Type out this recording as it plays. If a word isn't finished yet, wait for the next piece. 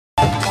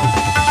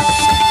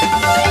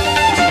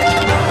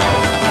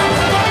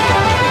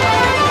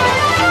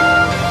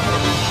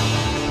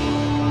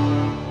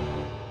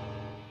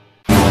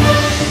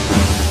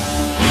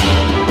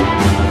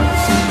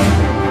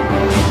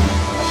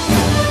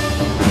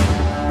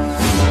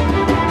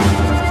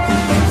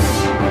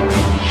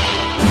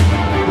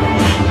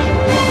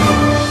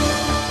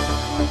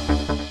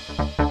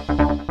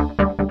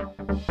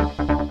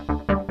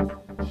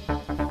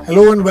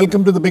Hello and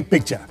welcome to the big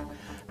picture.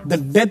 The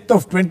death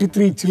of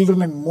 23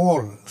 children and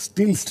more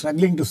still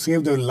struggling to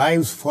save their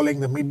lives following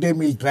the midday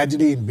meal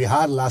tragedy in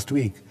Bihar last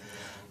week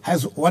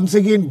has once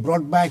again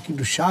brought back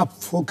into sharp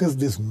focus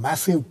this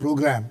massive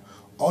program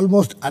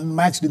almost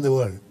unmatched in the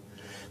world.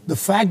 The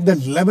fact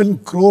that 11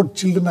 crore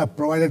children are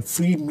provided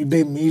free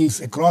midday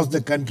meals across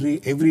the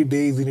country every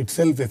day is in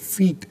itself a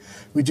feat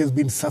which has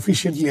been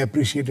sufficiently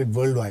appreciated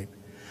worldwide.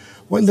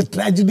 While the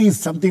tragedy is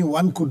something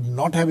one could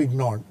not have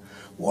ignored,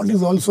 what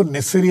is also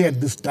necessary at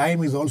this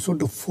time is also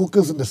to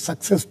focus on the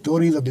success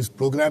stories of this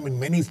program in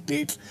many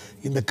states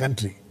in the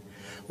country.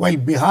 While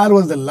Bihar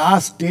was the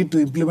last state to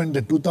implement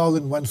the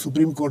 2001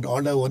 Supreme Court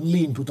order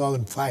only in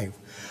 2005,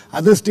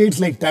 other states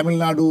like Tamil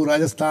Nadu,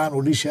 Rajasthan,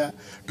 Odisha,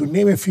 to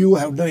name a few,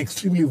 have done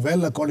extremely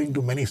well according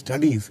to many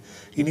studies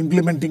in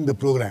implementing the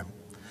program.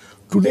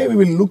 Today we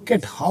will look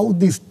at how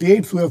the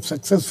states who have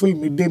successful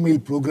midday meal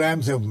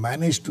programs have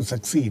managed to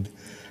succeed,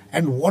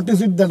 and what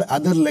is it that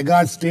other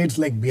laggard states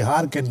like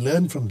Bihar can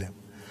learn from them.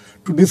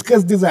 To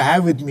discuss this, I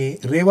have with me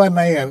Reva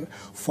Nair,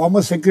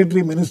 former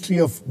Secretary, Ministry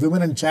of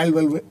Women and Child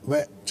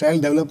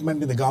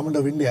Development in the Government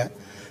of India,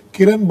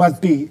 Kiran,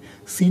 Bhatty,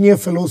 Senior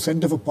Fellow,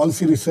 Center for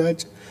Policy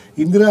Research,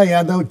 Indira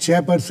Yadav,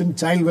 Chairperson,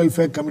 Child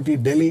Welfare Committee,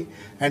 Delhi,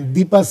 and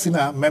Deepa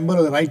Sinha, member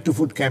of the Right to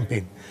Food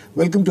campaign.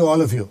 Welcome to all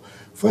of you.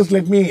 First,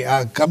 let me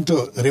come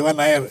to Reva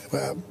Nair.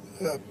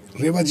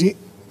 Reva ji,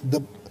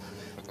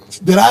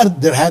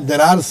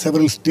 there are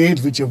several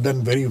states which have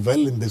done very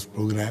well in this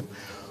program.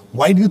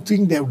 Why do you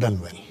think they have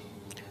done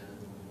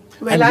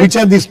well? And which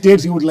are the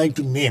states you would like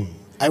to name?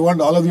 I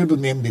want all of you to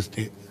name these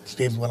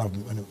states one of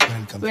them when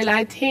it comes. Well,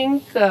 I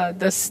think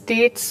the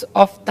states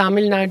of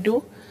Tamil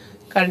Nadu,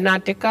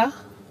 Karnataka,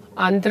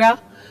 Andhra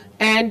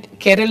and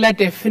Kerala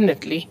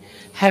definitely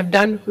have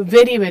done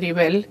very, very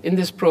well in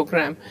this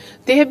program.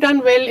 They have done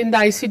well in the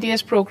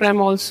ICDS program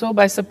also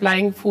by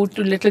supplying food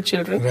to little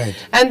children. Right.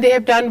 And they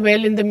have done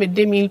well in the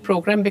midday meal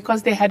program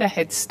because they had a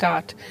head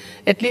start.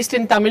 At least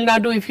in Tamil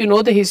Nadu, if you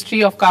know the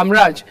history of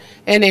Kamraj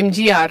and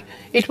MGR,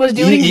 it was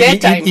during their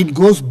time. It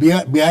goes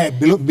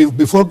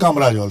before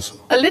Kamraj also.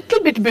 A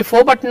little bit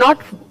before, but not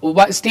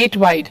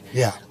statewide.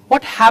 Yeah.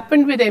 What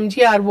happened with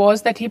MGR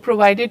was that he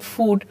provided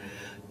food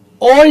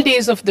all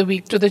days of the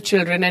week to the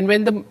children, and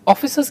when the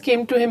officers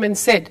came to him and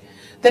said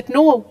that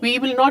no, we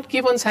will not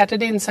give on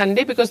Saturday and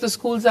Sunday because the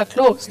schools are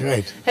closed.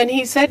 Right. And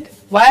he said,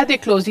 why are they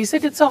closed? He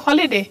said, it's a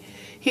holiday.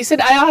 He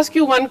said, I ask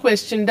you one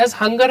question, does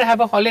hunger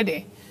have a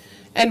holiday?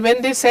 And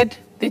when they said,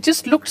 they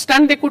just looked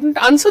stunned, they couldn't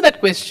answer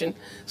that question.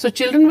 So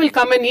children will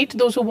come and eat,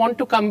 those who want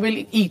to come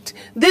will eat.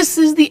 This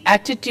is the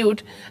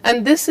attitude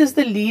and this is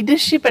the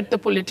leadership at the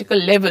political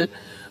level,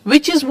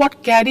 which is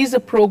what carries a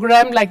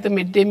program like the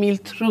midday meal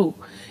through.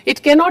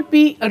 It cannot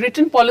be a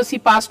written policy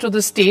passed to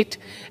the state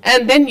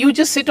and then you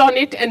just sit on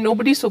it and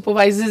nobody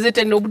supervises it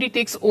and nobody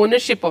takes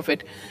ownership of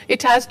it.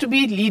 It has to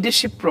be a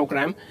leadership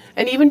program.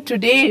 And even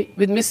today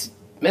with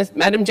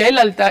Madam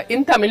Jayalalitha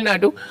in Tamil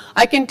Nadu,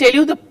 I can tell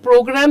you the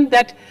program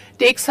that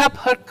takes up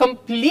her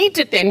complete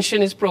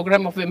attention is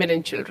program of women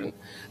and children.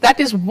 That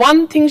is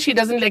one thing she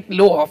doesn't let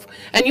go of.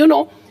 And you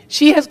know,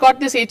 she has got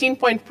this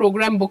 18-point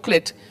program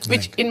booklet,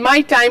 which right. in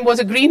my time was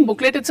a green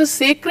booklet. It's a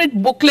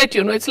sacred booklet,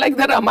 you know, it's like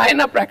the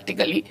Ramayana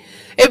practically.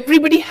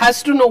 Everybody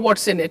has to know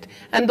what's in it.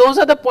 And those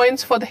are the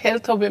points for the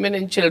health of women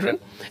and children.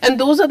 And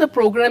those are the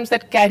programs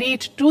that carry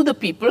it to the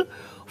people,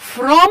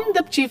 from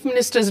the Chief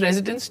Minister's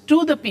residence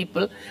to the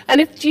people. And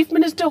if Chief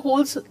Minister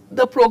holds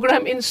the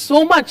program in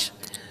so much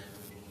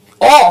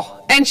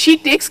awe and she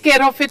takes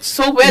care of it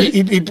so well,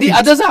 the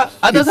others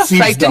are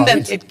frightened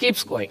and it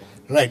keeps going.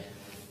 Right.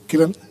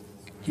 Kiran?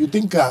 You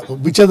think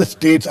which are the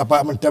states? Tamil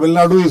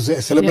Nadu is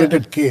a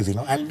celebrated case, you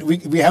know, and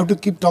we have to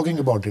keep talking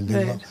about it.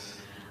 Right. You know.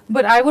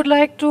 But I would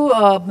like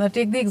to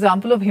take the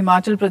example of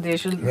Himachal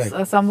Pradesh,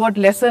 right. Somewhat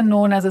lesser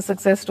known as a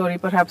success story,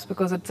 perhaps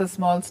because it's a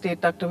small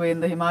state tucked away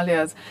in the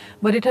Himalayas.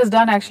 But it has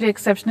done actually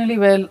exceptionally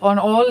well on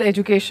all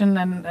education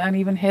and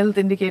even health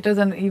indicators,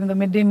 and even the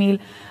midday meal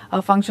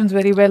functions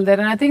very well there.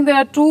 And I think there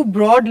are two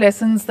broad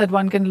lessons that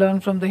one can learn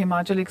from the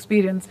Himachal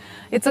experience.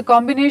 It's a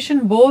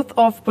combination both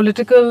of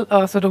political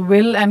sort of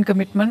will and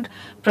commitment,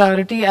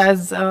 priority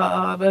as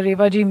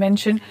Reva ji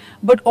mentioned,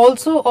 but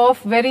also of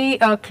very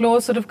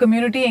close sort of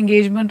community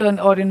engagement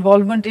or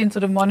involvement in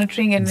sort of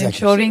monitoring and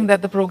ensuring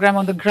that the program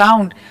on the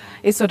ground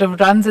is sort of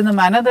runs in a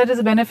manner that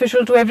is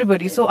beneficial to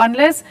everybody. So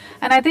unless,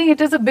 and I think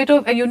it is a bit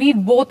of, you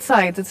need both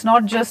sides. It's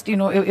not just, you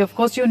know, of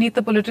course you need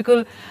the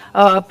political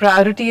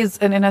priorities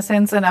and in a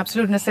sense an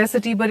absolute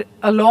necessity, but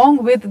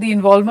along with the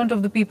involvement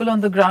of the people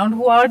on the ground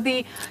who are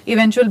the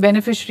eventual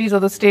beneficiaries or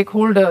the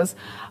stakeholders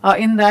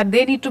in that,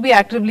 they need to be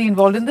actively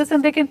involved in this,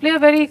 and they can play a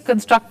very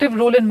constructive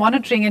role in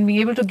monitoring and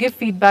being able to give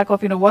feedback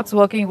of, you know, what's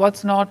working,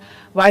 what's not,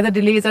 why the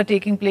delays are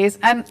taking place.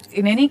 And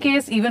in any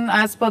case, even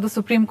as per the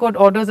Supreme Court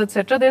orders,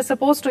 etc., they're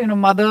supposed to, you know,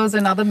 mothers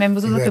and other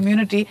members of the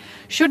community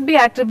should be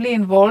actively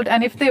involved.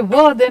 And if they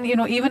were, then,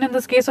 even in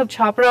this case of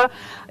Chhapra,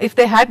 if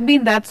there had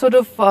been that sort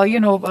of,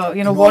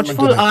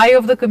 watchful eye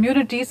of the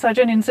community, such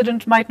an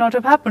incident might not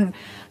have happened.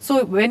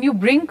 So when you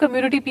bring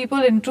community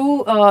people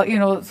into,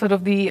 sort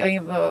of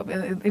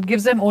it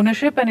gives them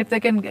ownership, and if they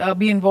can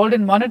be involved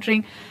in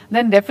monitoring,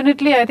 then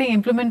definitely I think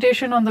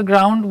implementation on the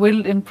ground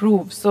will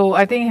improve. So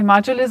I think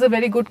Himachal is a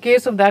very good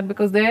case of that,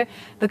 because there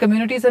the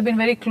communities have been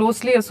very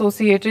closely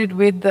associated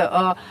with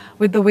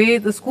the way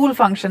the school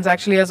functions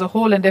actually as a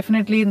whole, and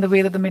definitely in the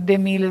way that the midday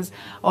meal is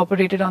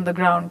operated on the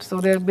ground.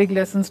 So there are big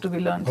lessons to be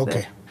learned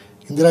there.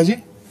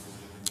 Indiraji?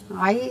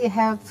 I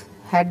have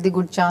had the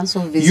good chance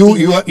of visiting.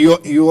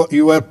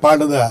 You were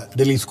part of the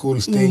Delhi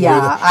school staying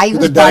I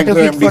was part of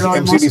it for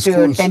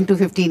almost 10 to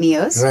 15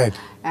 years. Right.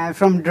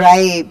 From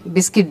dry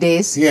biscuit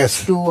days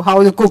to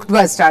how the cooked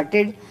was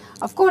started.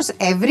 Of course,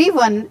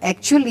 everyone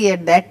actually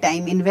at that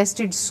time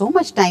invested so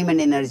much time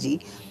and energy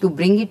to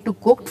bring it to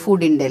cooked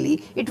food in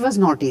Delhi. It was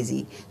not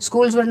easy.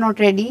 Schools were not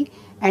ready,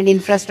 and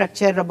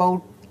infrastructure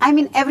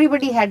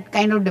everybody had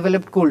kind of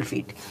developed cold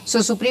feet.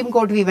 So Supreme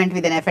Court, we went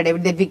with an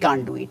affidavit that we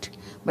can't do it.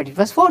 But it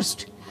was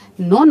forced.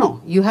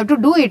 No, you have to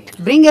do it.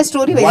 Bring a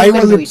story where you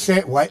can do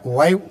it.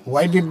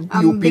 Why did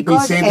you people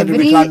say that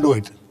we can't do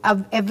it?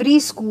 Every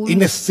school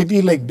in a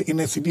city like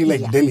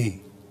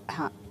Delhi.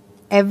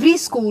 Every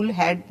school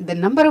had the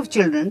number of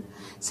children.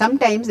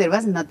 Sometimes there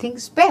was nothing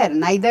spare,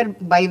 neither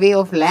by way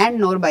of land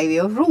nor by way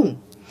of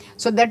room.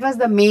 So that was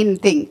the main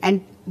thing.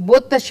 And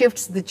both the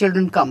shifts the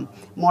children come,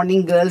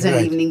 morning girls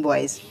and evening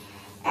boys.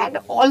 And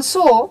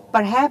also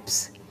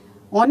perhaps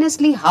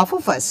honestly half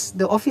of us,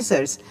 the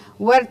officers,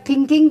 were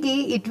thinking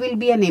it will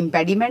be an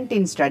impediment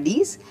in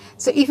studies.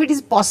 So if it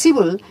is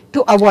possible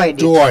to avoid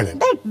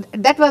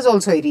it. That was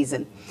also a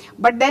reason.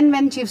 But then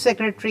when Chief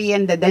Secretary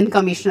and the then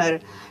Commissioner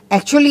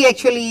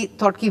actually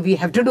thought we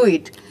have to do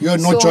it. You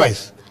had no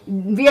choice.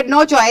 We had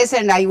no choice,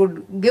 and I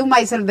would give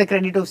myself the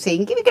credit of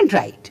saying we can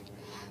try it.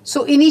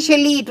 So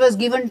initially it was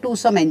given to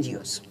some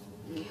NGOs.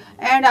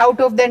 And out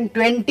of then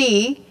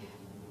 20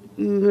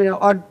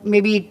 or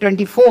maybe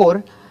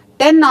 24,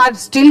 10 are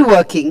still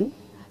working.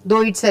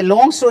 Though it's a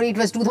long story, it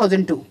was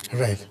 2002.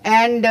 Right.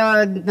 And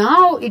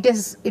now it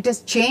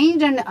has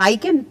changed, and I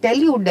can tell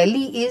you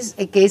Delhi is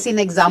a case in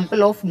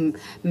example of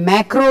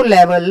macro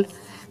level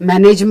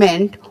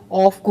management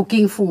of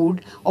cooking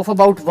food of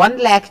about 1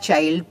 lakh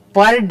child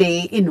per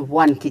day in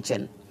one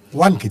kitchen.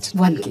 One kitchen?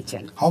 One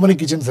kitchen. How many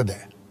kitchens are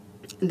there?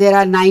 There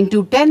are 9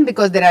 to 10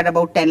 because there are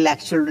about 10 lakh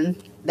children.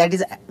 That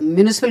is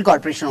municipal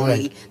corporation only.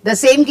 Right. The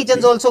same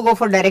kitchens also go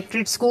for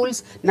directorate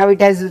schools. Now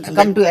it has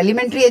come to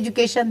elementary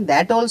education,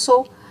 that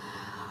also.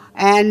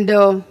 And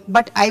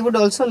but I would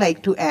also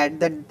like to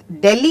add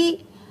that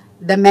Delhi,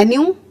 the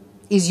menu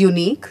is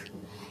unique.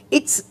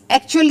 It's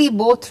actually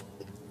both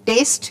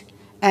taste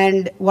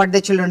and what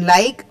the children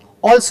like,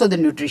 also the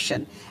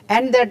nutrition.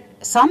 And the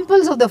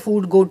samples of the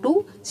food go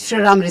to Sri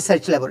Ram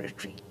Research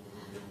Laboratory.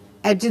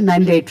 It is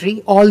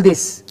mandatory, all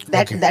this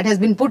that has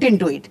been put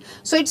into it.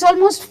 So it's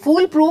almost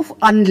foolproof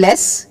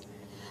unless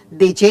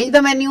they change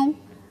the menu,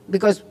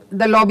 because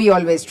the lobby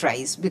always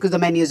tries, because the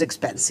menu is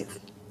expensive,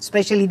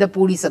 especially the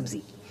puri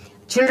sabzi.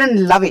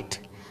 Children love it.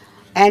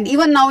 And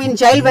even now in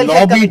child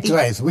welfare committee,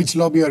 tries. Which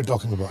lobby are you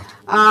talking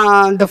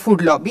about? The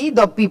food lobby,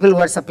 the people who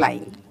are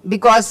supplying,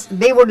 because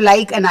they would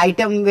like an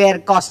item where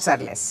costs are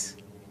less.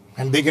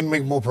 And they can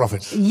make more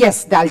profits.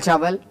 Yes, dal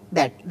chawal,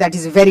 that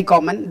is very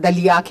common.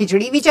 Dalia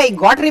khichdi, which I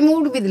got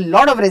removed with a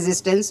lot of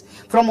resistance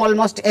from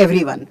almost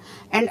everyone.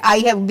 And I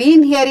have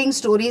been hearing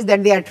stories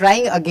that they are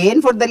trying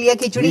again for dalia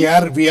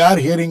khichdi. We are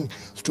hearing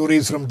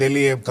stories from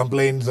Delhi,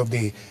 complaints of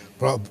the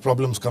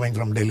problems coming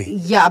from Delhi.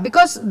 Yeah,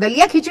 because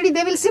dalia khichdi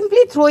they will simply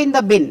throw in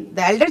the bin.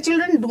 The elder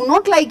children do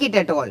not like it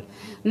at all.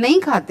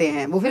 नहीं खाते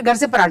हैं, वो फिर घर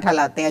से पराठा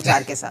लाते हैं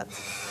अचार के साथ.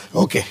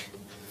 Okay,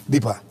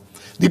 Deepa,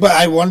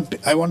 I want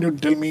you to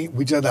tell me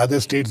which are the other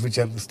states which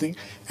are this thing,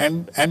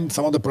 and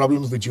some of the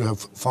problems which you have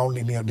found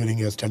during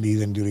your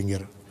studies and during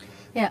your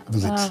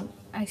visits.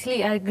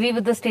 Actually, I agree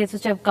with the states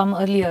which have come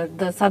earlier,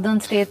 the southern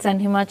states and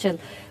Himachal.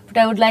 But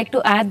I would like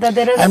to add that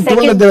there are. I'm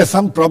told that there are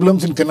some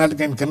problems in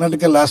Karnataka. In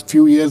Karnataka, last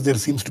few years there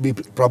seems to be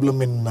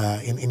problem in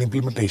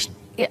implementation.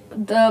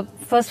 Yeah,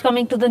 first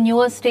coming to the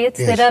newer states,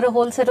 there are a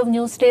whole set of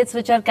new states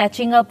which are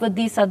catching up with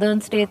the southern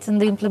states in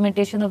the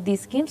implementation of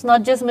these schemes.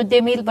 Not just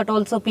midday meal, but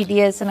also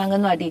PDS and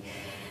Anganwadi,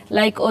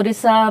 like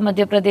Orissa,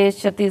 Madhya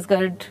Pradesh,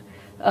 Chhattisgarh.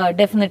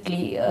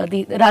 Definitely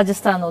the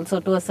Rajasthan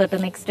also to a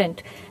certain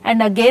extent,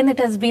 and again it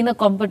has been a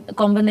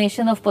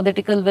combination of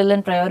political will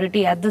and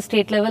priority at the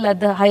state level,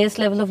 at the highest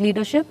level of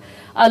leadership,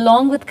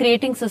 along with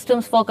creating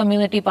systems for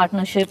community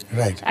partnership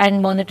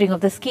and monitoring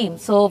of the scheme.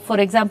 So for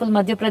example,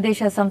 Madhya Pradesh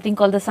has something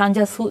called the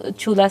Sanja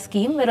Chula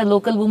scheme, where a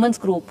local women's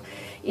group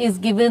is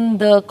given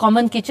the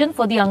common kitchen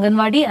for the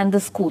Anganwadi and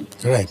the school.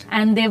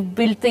 And they've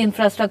built the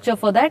infrastructure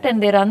for that,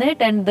 and they run it,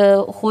 and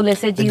the whole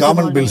SHG. The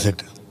government builds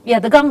it. Yeah,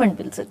 the government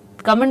builds it.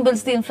 Government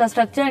builds the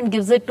infrastructure and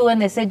gives it to an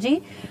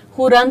SHG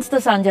who runs the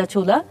Sanja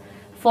Chula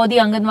for the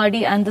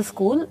Anganwadi and the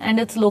school, and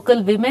it's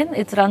local women,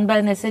 it's run by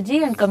an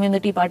SHG and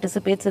community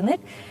participates in it,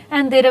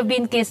 and there have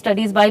been case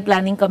studies by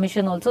Planning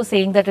Commission also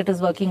saying that it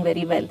is working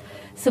very well.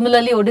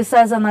 Similarly,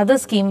 Odisha is another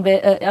scheme,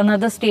 where,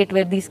 another state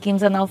where these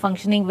schemes are now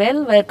functioning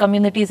well, where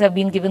communities have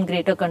been given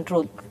greater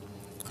control.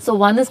 So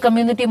one is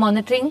community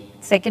monitoring,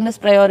 second is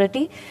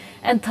priority,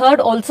 and third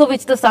also,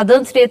 which the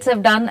southern states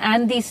have done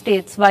and these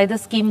states, why the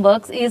scheme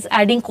works, is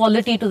adding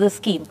quality to the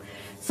scheme.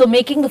 So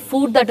making the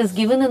food that is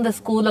given in the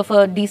school of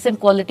a decent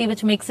quality,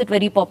 which makes it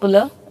very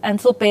popular,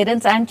 and so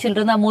parents and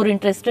children are more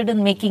interested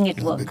in making it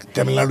work.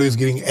 Tamil Nadu is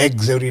giving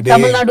eggs every day.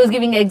 Tamil Nadu is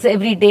giving eggs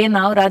every day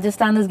now.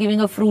 Rajasthan is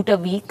giving a fruit a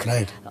week.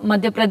 Right.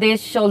 Madhya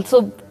Pradesh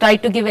also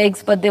tried to give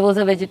eggs, but there was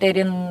a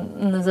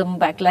vegetarianism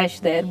backlash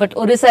there. But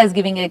Orissa is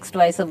giving eggs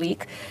twice a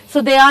week.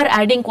 So they are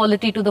adding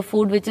quality to the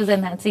food, which is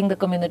enhancing the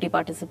community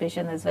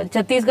participation as well.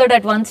 Chhattisgarh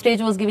at one stage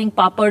was giving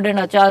papad and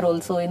achar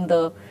also in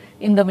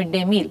the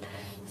midday meal.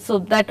 So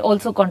that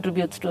also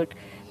contributes to it.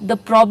 The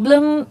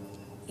problem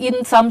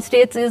in some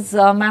states is,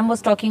 ma'am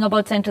was talking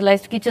about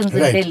centralized kitchens in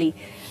Delhi.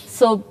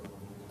 So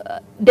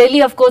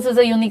Delhi, of course, is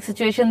a unique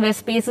situation where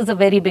space is a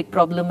very big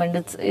problem,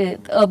 and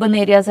urban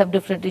areas have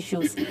different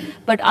issues.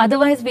 But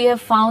otherwise, we have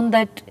found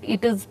that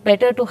it is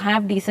better to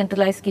have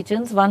decentralized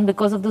kitchens, one,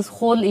 because of this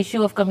whole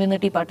issue of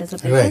community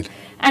participation,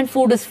 and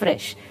food is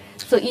fresh.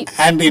 So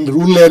and in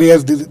rural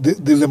areas, this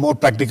is a more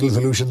practical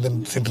solution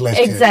than centralized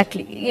care.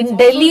 Exactly. In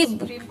Delhi,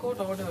 Supreme Court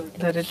ordered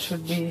that it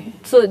should be.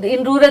 So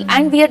in rural,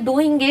 and we are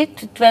doing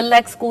it, 12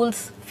 lakh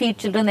schools feed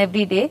children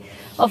every day,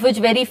 of which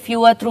very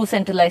few are through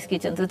centralized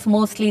kitchens. It's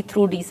mostly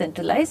through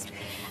decentralized.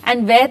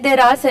 And where there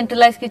are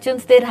centralized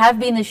kitchens, there have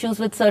been issues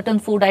with certain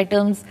food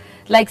items,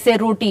 like say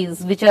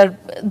rotis, which are,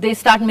 they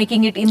start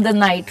making it in the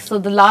night. So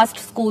the last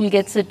school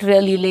gets it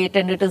really late,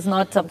 and it is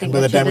not something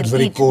that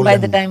children eat by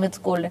the time it's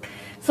cold.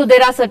 So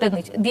there are certain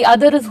issues. The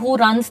other is who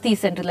runs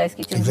these centralized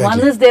kitchens. One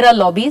is there are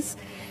lobbies.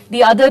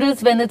 The other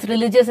is when it's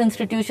religious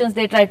institutions,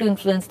 they try to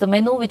influence the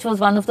menu, which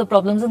was one of the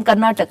problems in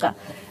Karnataka,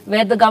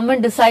 where the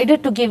government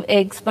decided to give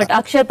eggs, but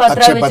Akshar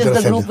Patra, which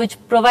is the group which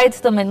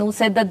provides the menu,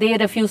 said that they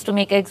refuse to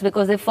make eggs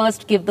because they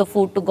first give the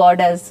food to God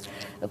as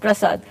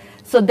prasad.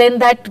 So then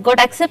that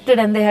got accepted,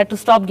 and they had to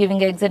stop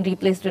giving eggs and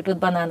replaced it with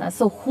bananas.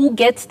 So who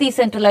gets these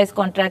centralized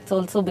contracts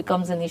also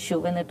becomes an issue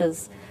when it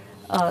is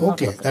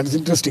okay, that is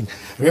interesting.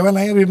 Revan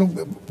Iyer,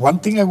 one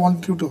thing I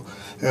want you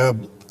to,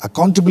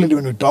 accountability,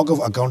 when we talk of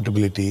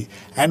accountability,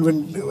 and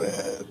when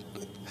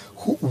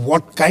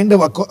what kind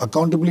of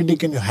accountability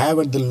can you have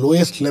at the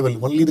lowest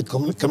level? Only the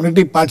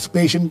community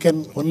participation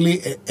can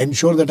only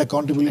ensure that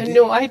accountability?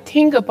 No, I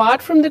think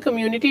apart from the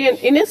community, and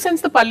in a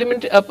sense the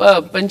parliament,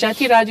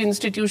 Panchayati Raj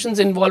institutions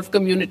involve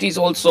communities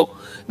also,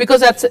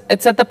 because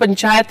it's at the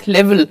Panchayat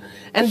level,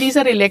 and these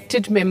are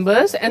elected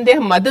members, and they are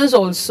mothers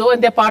also,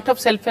 and they're part of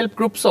self-help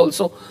groups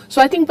also.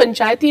 So I think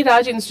Panchayati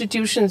Raj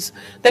institutions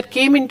that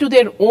came into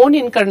their own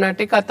in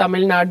Karnataka,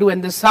 Tamil Nadu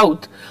and the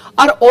South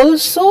are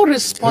also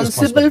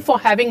responsible for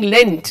having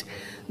lent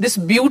this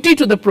beauty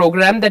to the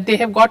program that they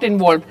have got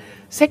involved.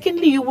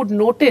 Secondly, you would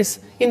notice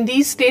in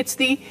these states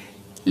the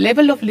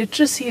level of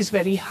literacy is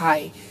very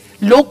high.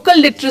 Local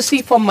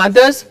literacy for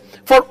mothers,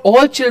 for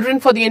all children,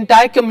 for the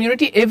entire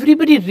community,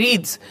 everybody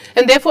reads,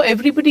 and therefore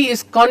everybody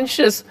is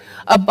conscious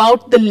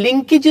about the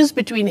linkages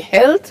between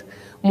health,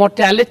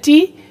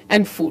 mortality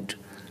and food.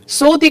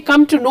 So they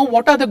come to know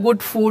what are the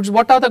good foods,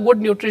 what are the good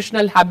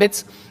nutritional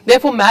habits.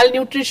 Therefore,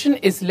 malnutrition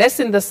is less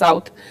in the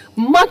south,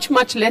 much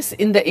less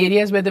in the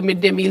areas where the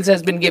midday meals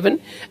has been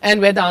given and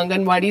where the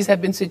Anganwadis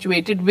have been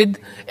situated with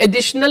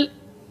additional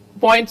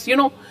points.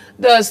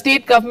 The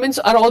state governments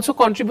are also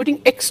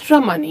contributing extra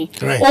money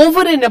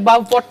over and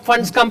above what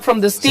funds come from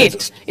the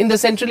state in the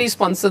centrally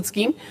sponsored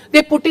scheme.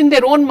 They put in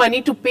their own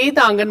money to pay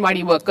the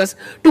Anganwadi workers,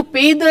 to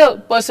pay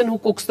the person who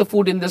cooks the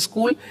food in the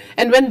school.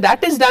 And when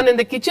that is done and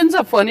the kitchens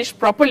are furnished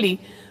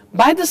properly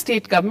by the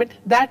state government,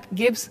 that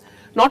gives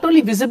not only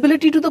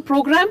visibility to the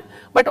program,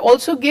 but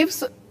also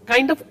gives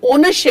kind of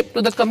ownership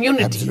to the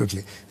community.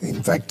 Absolutely.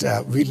 In fact,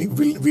 we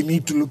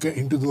need to look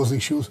into those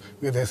issues.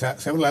 There are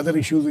several other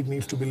issues which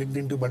needs to be looked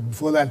into, but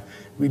before that,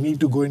 we need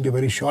to go into a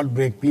very short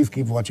break. Please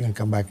keep watching and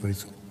come back very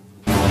soon.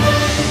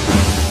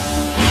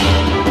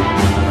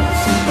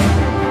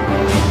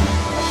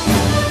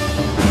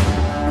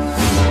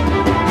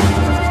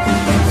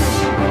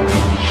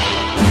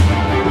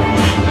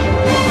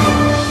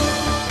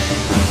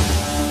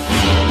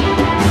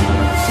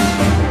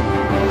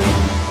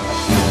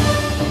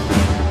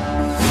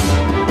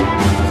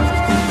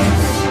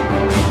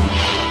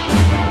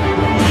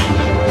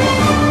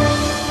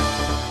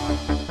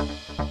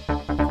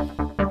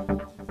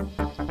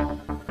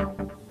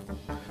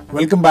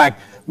 Welcome back.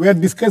 We are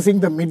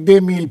discussing the midday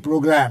meal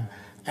program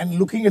and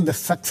looking at the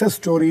success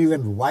stories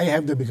and why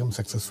have they become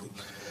successful.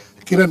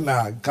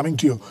 Kiran, coming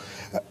to you.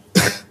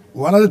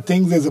 One of the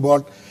things is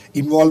about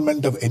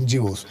involvement of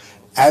NGOs.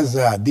 As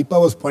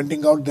Deepa was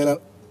pointing out, there are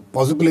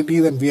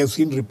possibilities, and we have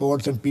seen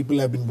reports and people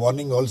have been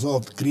warning also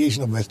of the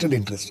creation of vested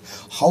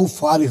interests. How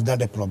far is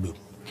that a problem?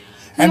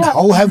 And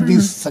how have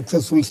these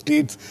successful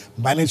states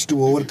managed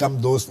to overcome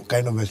those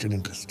kind of vested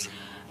interests?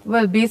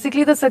 Well,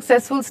 basically the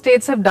successful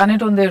states have done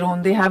it on their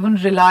own. They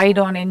haven't relied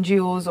on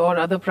NGOs or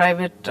other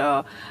private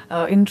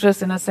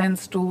interests in a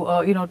sense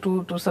to,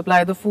 to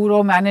supply the food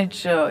or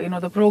manage,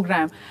 the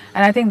program.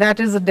 And I think that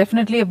is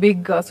definitely a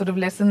big sort of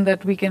lesson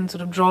that we can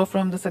sort of draw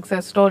from the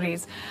success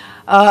stories.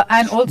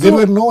 And also there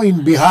were no in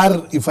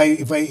Bihar.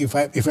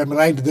 If I'm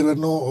right, there were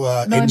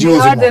no, no, NGOs in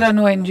Bihar involved. there are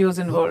no NGOs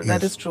involved. Yes.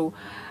 That is true.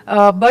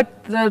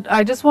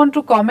 I just want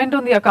to comment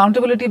on the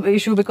accountability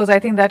issue, because I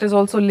think that is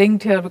also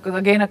linked here, because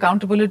again,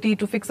 accountability,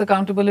 to fix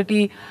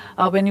accountability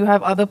when you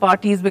have other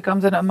parties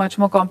becomes a much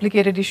more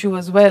complicated issue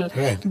as well.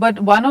 Right. But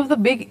one of the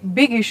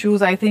big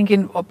issues, I think,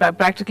 in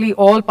practically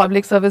all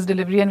public service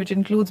delivery, and which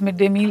includes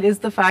midday meal, is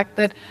the fact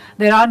that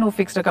there are no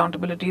fixed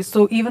accountabilities.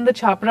 So even the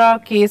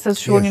Chhapra case has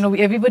shown, Yes.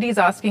 everybody is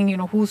asking,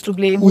 who's to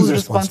blame, Who's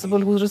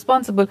who's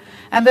responsible,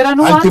 and there are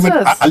no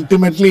answers.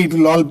 Ultimately,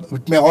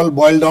 it may all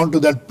boil down to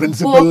that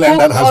principal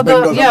and her husband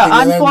or something.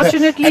 Yeah,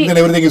 unfortunately, and then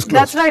everything is closed.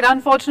 That's right.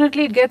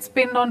 Unfortunately, it gets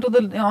pinned onto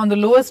on the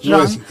lowest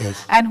rung,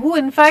 Yes. and who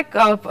in fact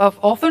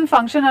often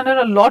function under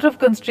a lot of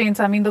constraints.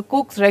 I mean, the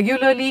cooks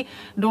regularly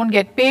don't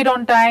get paid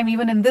on time.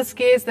 Even in this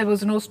case, there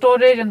was no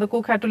storage, and the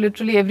cook had to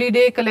literally every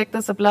day collect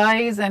the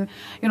supplies, and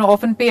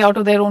often pay out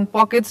of their own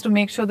pockets to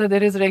make sure that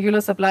there is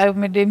regular supply of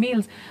midday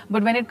meals.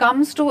 But when it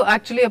comes to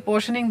actually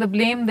apportioning the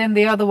blame, then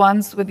they are the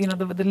ones with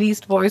the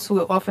least voice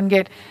who often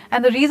get.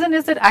 And the reason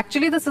is that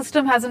actually the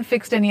system hasn't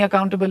fixed any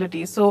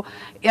accountability. So,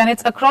 and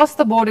it's across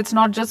the board. It's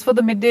not just for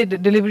the midday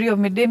delivery of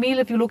midday meal.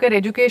 If you look at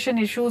education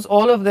issues,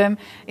 all of them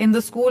in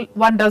the school,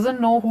 one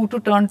doesn't know who to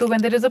turn to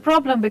when there is a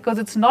problem, because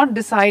it's not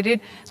decided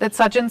that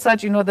such and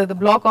such, that the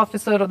block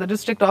officer or the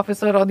district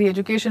officer or the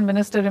education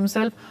minister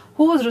himself,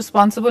 who is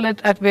responsible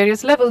at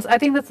various levels. I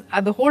think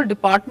that the whole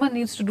department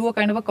needs to do a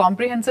kind of a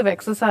comprehensive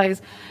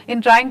exercise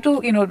in trying to,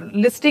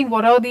 listing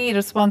what are the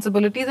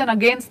responsibilities, and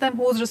against them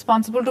who is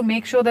responsible, to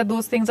make sure that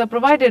those things are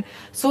provided,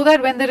 so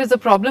that when there is a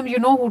problem, you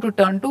know who to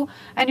turn to.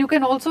 And you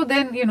can also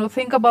then,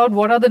 think about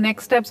what are the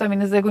next steps. I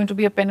mean, is there going to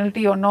be a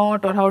penalty or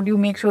not, or how do you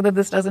make sure that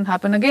this doesn't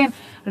happen again,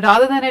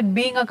 rather than it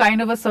being a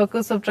kind of a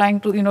circus of trying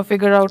to,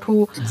 figure out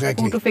who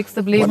to fix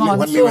the blame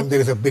on. Only when there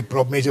is a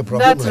major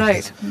problem. That's like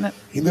right. This.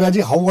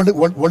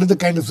 Indiraji, what is the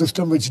kind of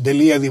system which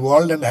Delhi has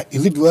evolved, and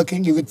is it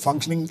working? Is it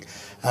functioning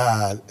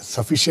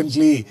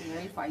sufficiently?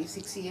 Well,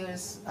 5-6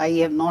 years, I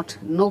have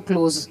no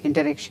close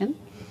interaction.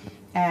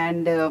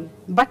 And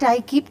but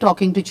I keep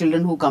talking to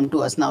children who come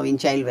to us now in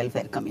Child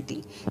Welfare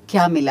Committee.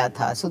 Kya mila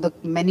tha? So the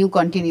menu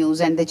continues,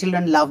 and the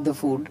children love the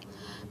food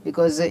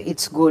because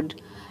it's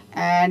good.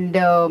 And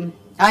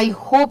I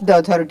hope the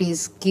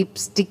authorities keep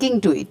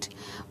sticking to it.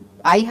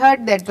 I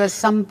heard that was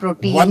some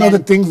protein. One of the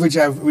things which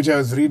I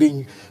was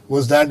reading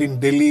was that in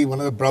Delhi, one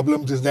of the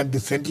problems is that the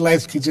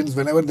centralized kitchens,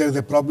 whenever there is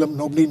a problem,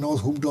 nobody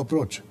knows whom to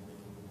approach.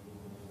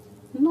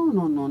 No.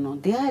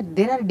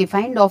 There are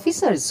defined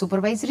officers,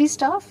 supervisory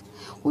staff,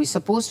 who is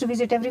supposed to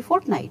visit every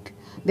fortnight.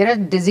 There are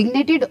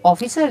designated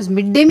officers,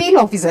 midday meal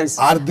officers.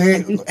 Are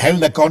they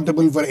held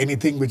accountable for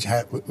anything which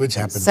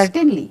happens?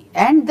 Certainly.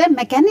 And the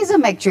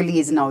mechanism actually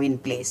is now in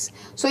place.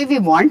 So if we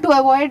want to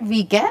avoid,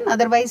 we can.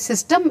 Otherwise,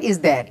 system is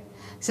there.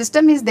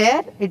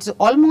 It's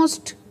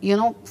almost,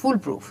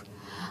 foolproof.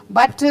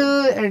 But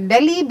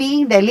Delhi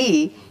being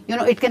Delhi,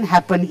 it can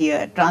happen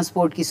here.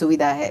 Transport ki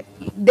suvidha hai.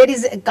 There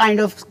is a kind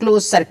of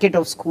closed circuit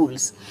of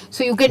schools.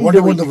 So you can What do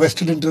about it. the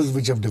vested interests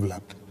which have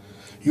developed?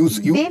 You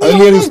They will earlier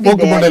you always be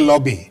spoke about there. a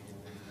lobby.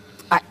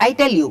 I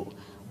tell you,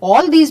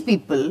 all these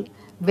people,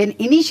 when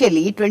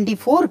initially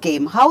 24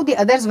 came, how the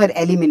others were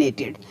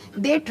eliminated.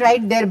 They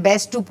tried their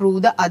best to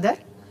prove the other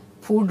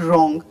food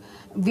wrong.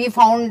 We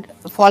found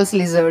false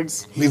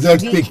lizards.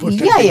 Lizards being put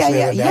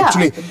Yeah.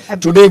 Actually,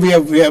 today we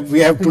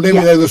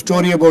have a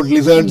story about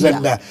lizards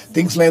and Yeah.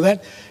 things like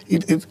that.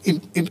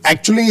 It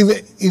actually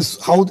is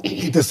how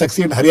it has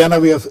succeeded.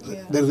 Haryana,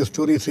 there is a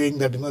story saying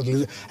that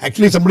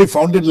actually somebody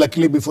found it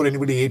luckily before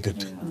anybody ate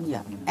it.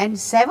 Yeah. And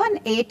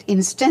 7-8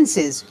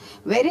 instances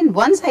wherein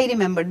once I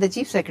remembered the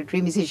Chief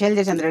Secretary, Mrs.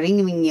 Shailja Chandra,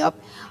 ringing me up,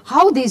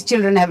 how these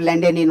children have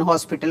landed in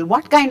hospital,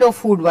 what kind of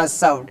food was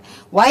served,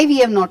 why we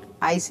have not.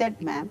 I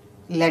said, ma'am,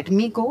 let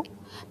me go,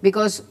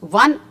 because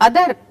one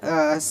other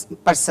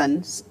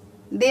person,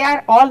 they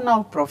are all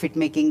now profit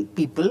making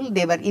people.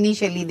 They were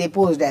initially, they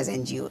posed as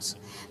NGOs.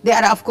 They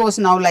are of course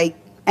now like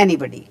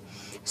anybody.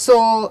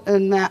 So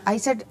I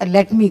said,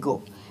 let me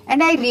go.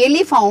 And I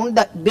really found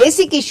the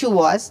basic issue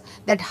was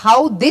that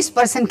how this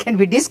person can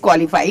be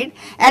disqualified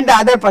and the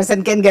other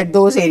person can get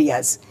those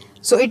areas.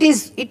 So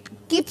it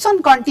keeps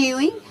on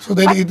continuing. So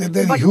there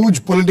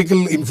huge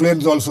political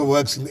influence also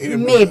works.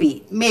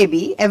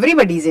 Maybe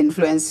everybody's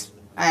influence,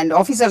 and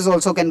officers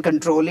also can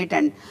control it.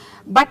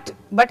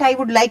 But I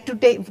would like to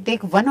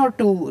take one or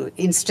two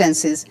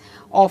instances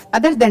of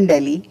other than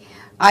Delhi.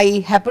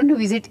 I happened to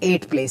visit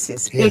 8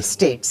 places, Yes. 8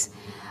 states.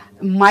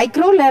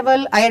 Micro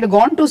level, I had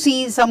gone to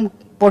see some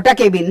pota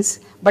cabins,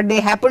 but they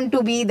happened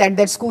to be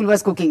that school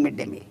was cooking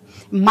midday meal.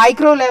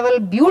 Micro level,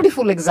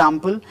 beautiful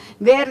example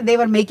where they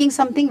were making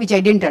something which I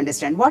didn't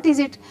understand. What is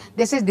it?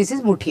 They said, this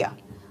is muthia.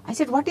 I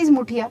said, what is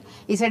muthia?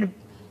 He said,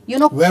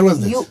 Where was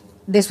this?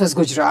 This was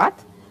Gujarat.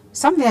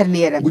 somewhere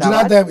near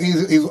Ahmedabad. Gujarat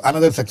is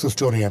another success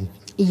story.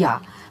 Yeah,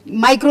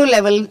 micro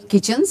level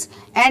kitchens,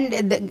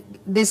 and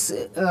this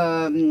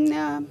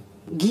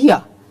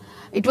ghia,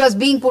 it was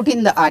being put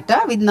in the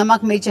atta with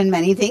namak, mirch and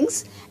many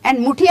things, and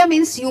muthiya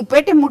means you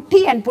put a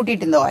muthi and put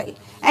it in the oil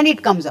and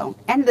it comes out,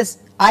 and this,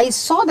 I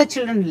saw the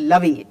children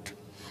loving it,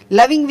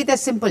 loving with a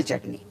simple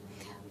chutney.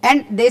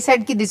 And they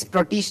said ki this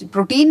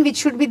protein which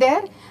should be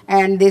there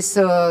and this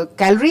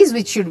calories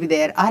which should be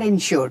there are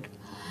ensured.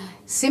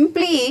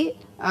 Simply,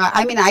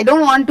 I mean, I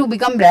don't want to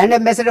become brand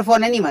ambassador for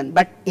anyone,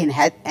 but in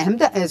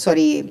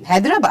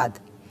Hyderabad,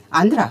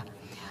 Andhra,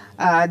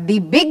 the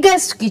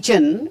biggest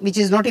kitchen, which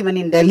is not even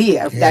in Delhi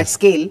of that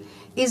scale,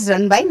 is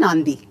run by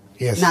Nandi,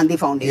 Nandi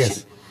Foundation.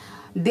 Yes.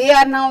 They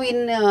are now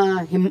in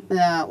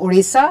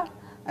Odisha,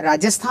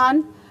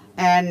 Rajasthan,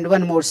 and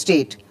one more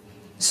state.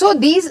 So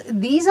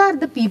these are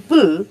the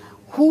people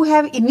who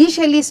have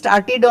initially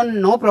started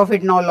on no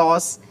profit, no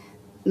loss,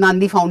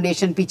 Nandi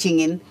Foundation pitching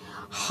in.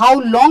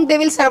 How long they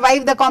will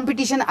survive the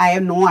competition, I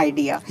have no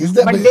idea.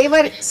 But they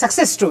were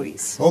success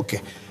stories. Okay.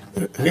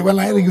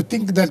 Revalaya, you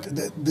think that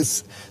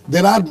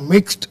there are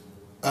mixed,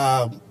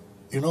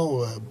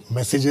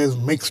 messages,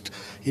 mixed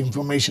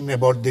information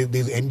about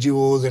these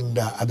NGOs and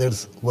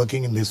others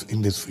working in this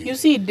field? You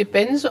see, it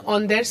depends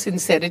on their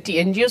sincerity.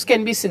 NGOs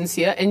can be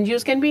sincere,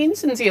 NGOs can be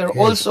insincere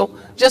also,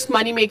 just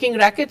money-making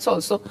rackets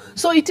also.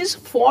 So it is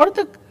for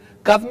the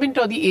government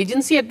or the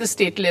agency at the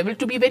state level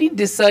to be very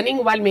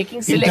discerning while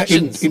making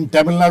selections. In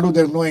Tamil Nadu,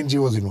 there are no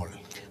NGOs involved.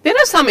 There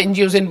are some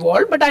NGOs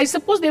involved, but I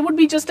suppose they would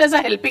be just as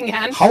a helping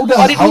hand.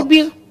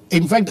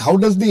 In fact, how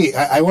does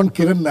I want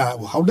Kiran,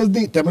 how does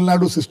the Tamil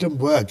Nadu system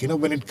work?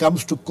 When it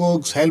comes to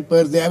cooks,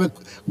 helpers, they have a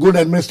good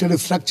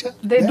administrative structure?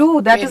 They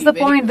do. That is the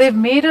point. They've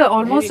made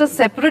almost a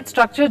separate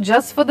structure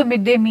just for the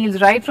midday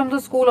meals, right from the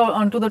school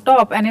onto the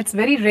top, and it's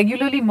very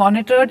regularly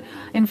monitored.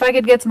 In fact,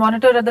 it gets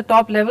monitored at the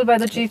top level by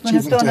the Chief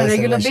Minister on a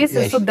regular basis.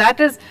 Yes. So that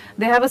is,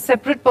 they have a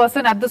separate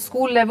person at the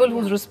school level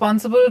who's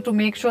responsible to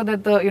make sure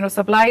that the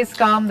supplies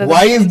come.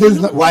 Why has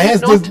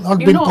this not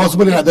been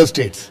possible in other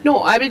states? No,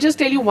 I will just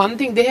tell you one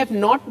thing. They have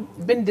not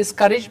been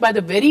discouraged by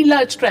the very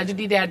large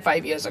tragedy they had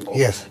 5 years ago.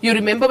 Yes. You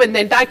remember when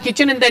the entire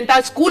kitchen and the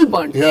entire school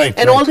burned. Right,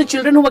 and all the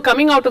children who were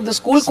coming out of the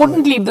school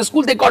couldn't leave the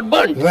school, they got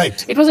burned.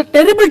 Right. It was a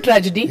terrible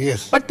tragedy.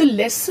 Yes. But the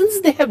lessons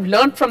they have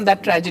learned from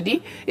that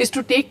tragedy is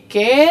to take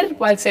care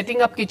while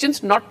setting up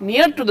kitchens not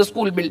near to the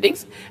school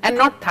buildings and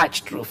not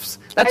thatched roofs.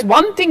 That's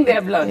one thing they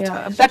have learned.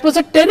 Yeah. That was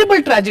a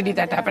terrible tragedy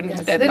that happened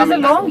in Tamil Nadu. There is a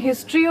long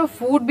history of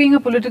food being a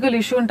political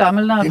issue in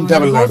Tamil Nadu. In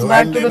Tamil Nadu. It goes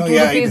back to the 2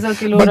 rupees a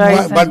kilo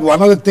rice. But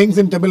one of the things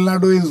in Tamil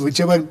Nadu is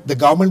whichever the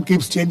government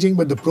keeps changing,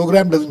 but the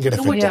program doesn't get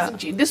affected. No, it doesn't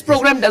change. This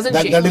program doesn't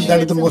change. That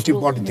is the most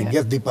important thing.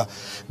 Yes, Deepa.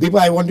 Deepa,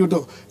 I want you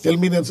to tell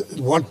me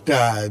what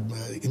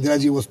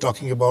Indiraji was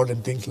talking about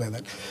and things like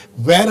that.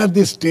 Where are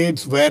the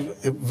states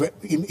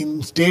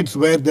in states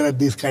where there are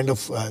these kind of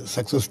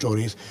success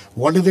stories,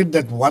 what is it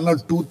that one or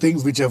two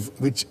things which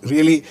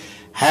really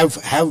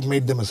have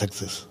made them a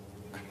success?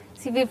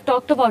 See, we've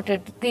talked about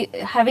it,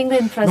 having the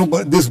infrastructure. No,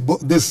 but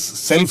this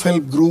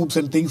self-help groups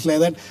and things like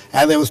that,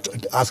 as I was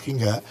asking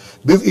her,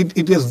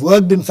 it has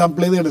worked in some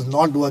places, it has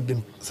not worked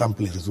in some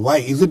places. Why?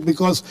 Is it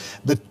because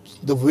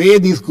the way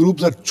these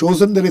groups are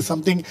chosen, there is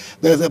something,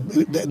 they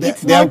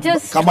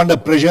have come under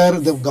pressure,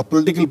 the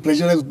political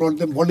pressure has brought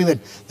them, what is it?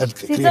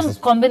 It's a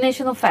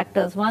combination of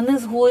factors. One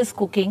is who is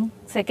cooking,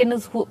 second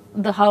is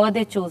how are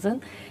they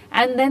chosen,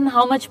 and then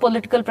how much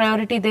political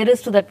priority there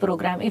is to that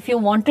program. If you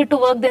want it to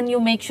work, then you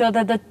make sure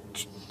that the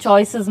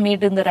choice is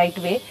made in the right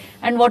way,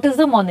 and what is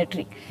the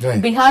monitoring.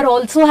 Right. Bihar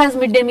also has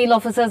midday meal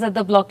officers at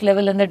the block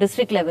level and the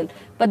district level,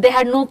 but they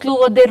had no clue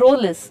what their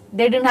role is.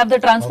 They didn't have the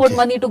transport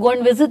money to go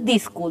and visit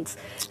these schools.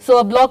 So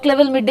a block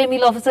level midday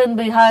meal officer in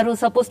Bihar who's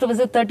supposed to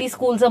visit 30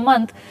 schools a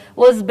month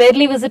was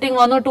barely visiting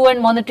 1 or 2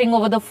 and monitoring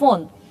over the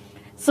phone.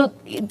 So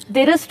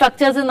there is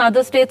structures in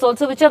other states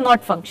also which are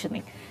not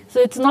functioning. So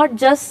it's not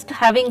just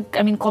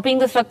copying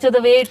the structure the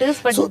way it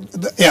is, but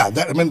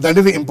that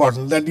is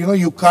important. That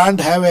you can't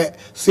have a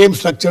same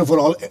structure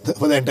for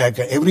the entire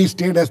country. Every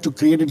state has to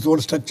create its own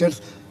structures.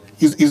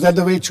 Is that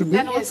the way it should be?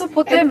 And also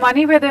put their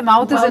money where their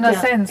mouth is in a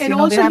sense. And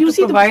also they have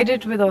to provide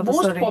it with all the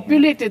most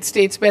populated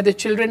states where the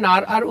children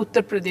are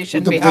Uttar Pradesh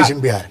and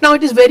Bihar. Now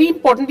it is very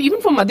important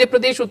even for Madhya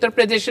Pradesh, Uttar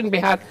Pradesh and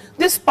Bihar,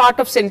 this part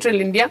of central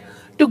India,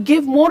 to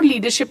give more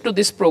leadership to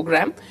this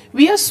program.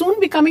 We are soon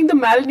becoming the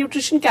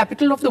malnutrition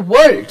capital of the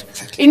world.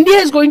 Exactly. India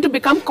is going to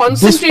become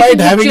concentrated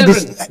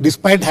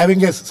despite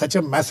having such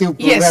a massive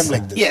program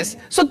like this. Yes.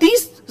 So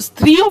these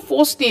 3 or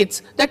 4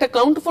 states that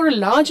account for a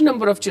large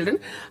number of children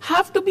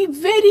have to be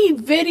very,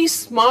 very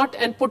smart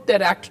and put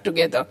their act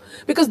together,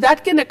 because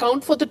that can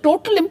account for the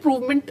total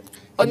improvement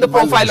on the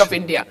profile of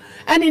India.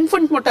 And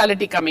infant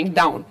mortality coming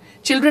down.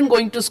 Children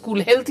going to school,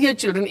 healthier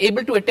children,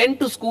 able to attend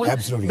to school,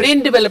 absolutely.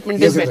 Brain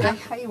development is better.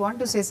 I want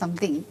to say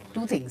something,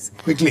 2 things.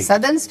 Quickly.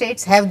 Southern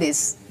states have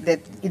this, that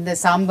in the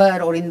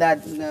sambar or in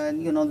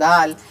the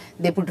dal,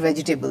 they put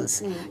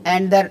vegetables.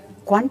 And the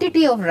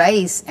quantity of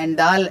rice and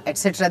dal,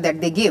 etc.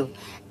 that they give,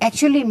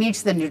 actually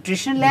meets the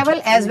nutrition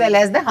level as well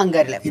as the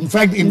hunger level. In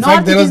fact,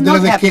 there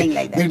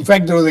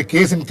was a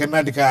case in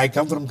Karnataka. I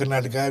come from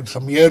Karnataka.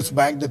 Some years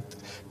back,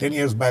 10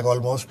 years back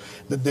almost,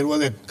 that there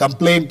was a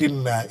complaint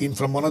in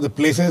from one of the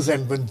places,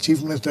 and when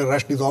Chief Minister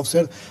rushed his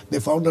officer, they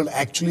found that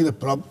actually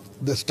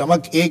the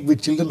stomach ache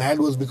which children had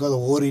was because of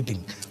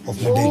overeating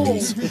of midday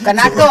meals.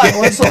 Karnataka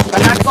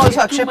also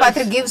Akshay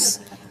Patra gives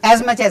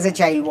as much as a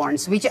child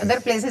wants. Which other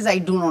places I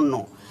do not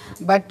know.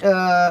 But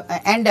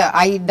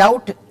I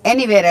doubt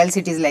anywhere else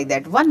it is like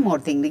that. One more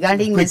thing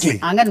regarding this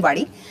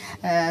Anganwadi.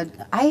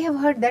 I have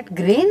heard that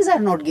grains are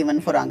not given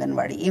for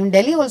Anganwadi. In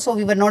Delhi also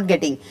we were not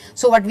getting.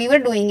 So what we were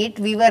doing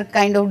we were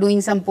kind of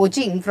doing some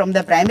poaching from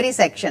the primary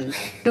section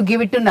to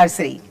give it to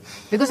nursery.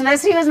 Because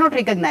nursery was not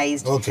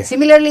recognized. Okay.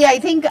 Similarly, I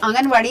think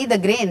Anganwadi, the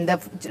grain, the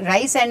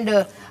rice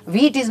and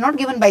wheat is not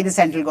given by the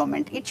central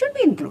government. It should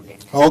be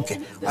included. Okay.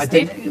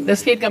 The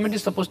state government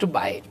is supposed to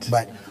buy it.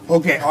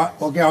 Okay.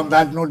 On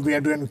that note, we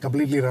have to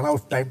completely run out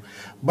of time.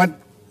 But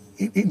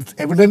it's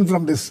evident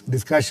from this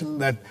discussion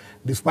that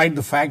despite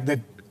the fact that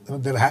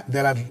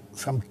there are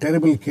some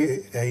terrible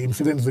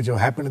incidents which have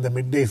happened in the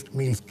midday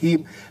meal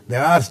scheme,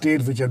 there are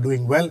states which are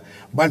doing well.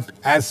 But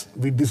as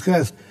we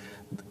discussed,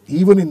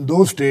 even in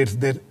those states,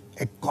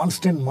 a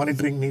constant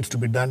monitoring needs to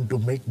be done to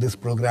make this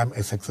program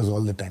a success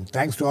all the time.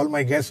 Thanks to all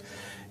my guests,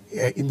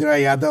 Indira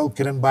Yadav,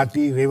 Kiran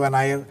Bhatty, Reva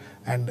Nair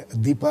and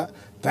Deepa.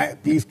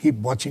 Please keep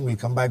watching. We'll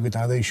come back with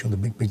another issue on The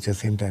Big Picture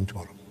same time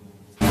tomorrow.